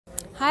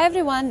Hi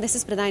everyone, this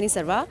is Pradaini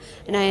Surva.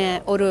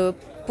 நான் ஒரு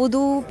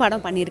புது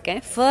படம் பண்ணியிருக்கேன்.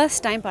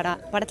 ஃபர்ஸ்ட் டைம்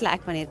படத்தில்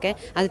ஆக்ட் பண்ணியிருக்கேன்.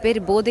 அது பேர்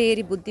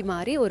போதையேறி புத்தி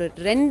மாறி ஒரு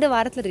 2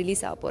 வாரத்தில்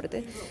ரிலீஸ் ஆக போகிறது.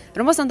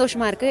 ரொம்ப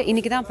சந்தோஷமாக இருக்குது.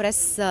 இன்றைக்கி தான்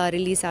ப்ரெஸ்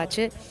ரிலீஸ்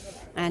ஆச்சு.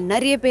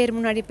 நிறைய பேர்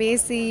முன்னாடி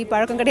பேசி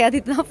பழக்கம்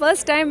கிடையாது. இதுதான்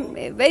first time.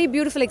 Very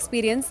beautiful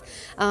experience.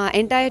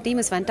 Entire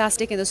team is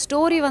fantastic. இந்த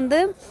ஸ்டோரி வந்து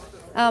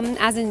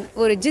ஆஸ் இன்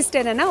ஒரு ஜிஸ்ட்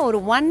என்னென்னா ஒரு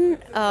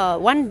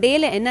ஒன்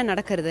டேயில் என்ன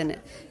நடக்கிறதுன்னு.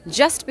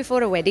 Just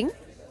before a wedding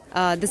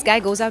this guy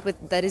goes out with,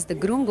 that is the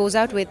groom goes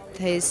out with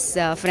his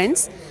friends.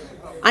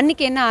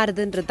 அன்றைக்கி என்ன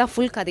ஆறுதுன்றது தான்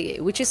ஃபுல் கதையே,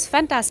 which is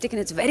fantastic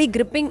and it's very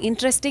gripping,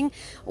 interesting.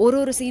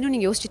 ஒரு சீனும்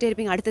நீங்கள் யோசிச்சுட்டே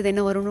இருப்பீங்க, அடுத்தது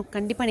என்ன வரும்னு.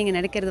 கண்டிப்பாக நீங்கள்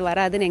நினைக்கிறது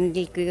வராதுன்னு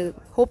எங்களுக்கு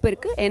ஹோப்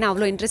இருக்குது. ஏன்னா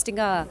அவ்வளோ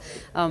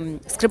இன்ட்ரெஸ்டிங்காக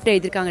ஸ்கிரிப்ட்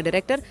எழுதியிருக்காங்க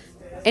director.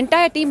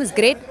 Entire team is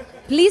great.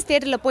 Please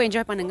தியேட்டரில் போய்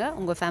என்ஜாய் பண்ணுங்கள்.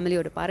 உங்கள்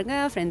ஃபேமிலியோடு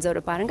பாருங்கள்,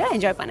 ஃப்ரெண்ட்ஸோடு பாருங்கள்,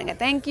 என்ஜாய் பண்ணுங்கள்.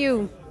 Thank you.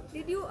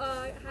 Did you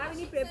have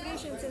any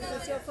preparations since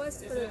it's your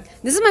first film?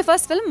 This is my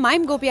first film.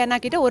 Mime Gopi அண்ணா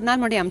கிட்ட ஒரு நாள்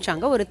முன்னாடி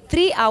அமிச்சாங்க. ஒரு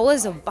 3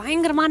 hours of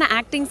பயங்கரமான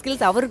ஆக்டிங்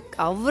ஸ்கில்ஸ் அவர்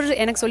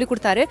எனக்கு சொல்லிக்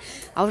கொடுத்தாரு.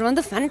 அவர்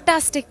வந்து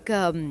fantastic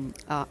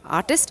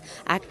artist,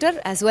 actor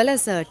as well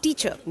as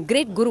teacher,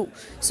 great குரு.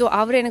 ஸோ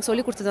அவர் எனக்கு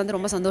சொல்லிக் கொடுத்தது வந்து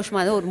ரொம்ப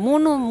சந்தோஷமாக இருந்தது. ஒரு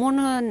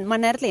மூணு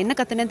மணி நேரத்தில் என்ன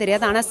கற்றுனேன்னு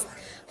தெரியாது. ஆனால்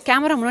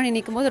கேமரா முன்னாடி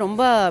நிற்கும் போது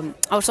ரொம்ப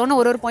அவர் சொன்ன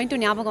ஒரு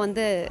பாயிண்ட்டும் ஞாபகம்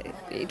வந்து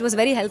it was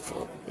very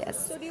helpful. Yes.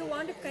 So do you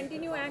want to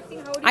continue acting?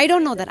 How do I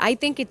don't know that. I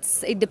think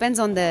it depends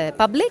on the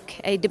public.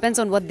 It depends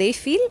on what they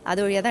feel. அது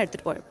வழியாக தான்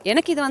எடுத்துகிட்டு போகிறேன்.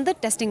 எனக்கு இது வந்து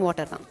testing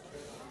water தான்.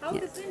 How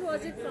different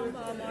was it from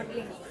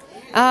modeling?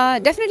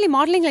 Definitely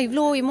மாடலிங்கில்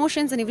இவ்வளோ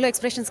இமோஷன்ஸ் அண்ட் இவ்வளோ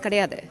எக்ஸ்பிரஷன்ஸ்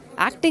கிடையாது.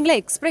 ஆக்டிங்கில்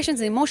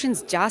எக்ஸ்பிரஷன்ஸ்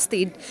இமோஷன்ஸ்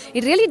ஜாஸ்தி.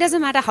 It really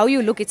doesn't matter how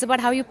you look, it's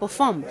about how you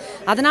perform.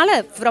 அதனால்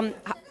from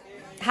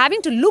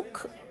having to look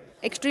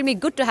extremely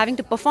good to having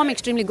to perform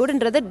extremely good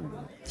and rather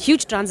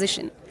huge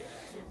transition.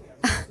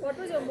 What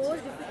was your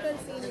most difficult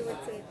scene, you would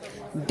say?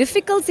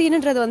 Difficult scene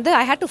என்றது வந்து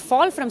I had to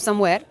fall from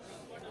somewhere.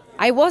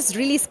 I was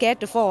really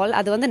scared to fall.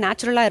 அது வந்து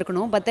நேச்சுரலாக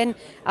இருக்கணும். But then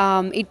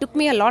it took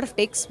me a lot of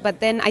takes, but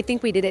then I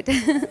think we did it.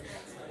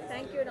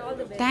 Thank you and all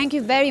the best. Thank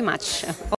you very much.